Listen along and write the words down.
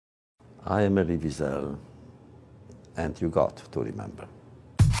I am Elie Wiesel, and you got to remember.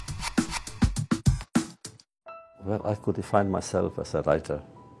 Well, I could define myself as a writer,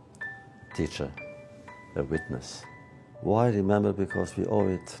 teacher, a witness. Why remember? Because we owe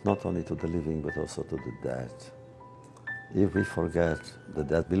it not only to the living, but also to the dead. If we forget, the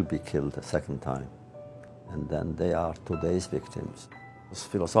dead will be killed a second time, and then they are today's victims.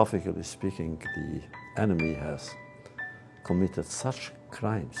 Philosophically speaking, the enemy has committed such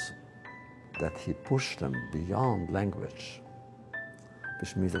crimes that he pushed them beyond language,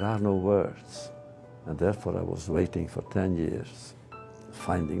 which means there are no words. And therefore I was waiting for 10 years,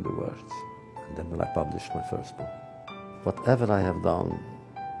 finding the words. And then when I published my first book. Whatever I have done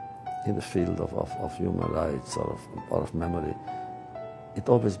in the field of human rights or of memory, it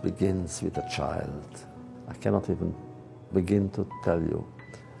always begins with a child. I cannot even begin to tell you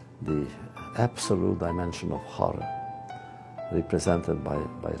the absolute dimension of horror represented by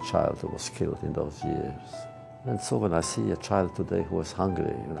a child who was killed in those years. And so when I see a child today who is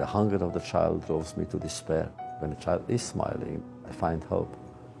hungry, the hunger of the child draws me to despair. When a child is smiling, I find hope.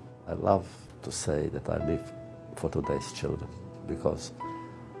 I love to say that I live for today's children, because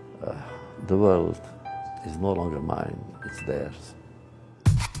the world is no longer mine, it's theirs.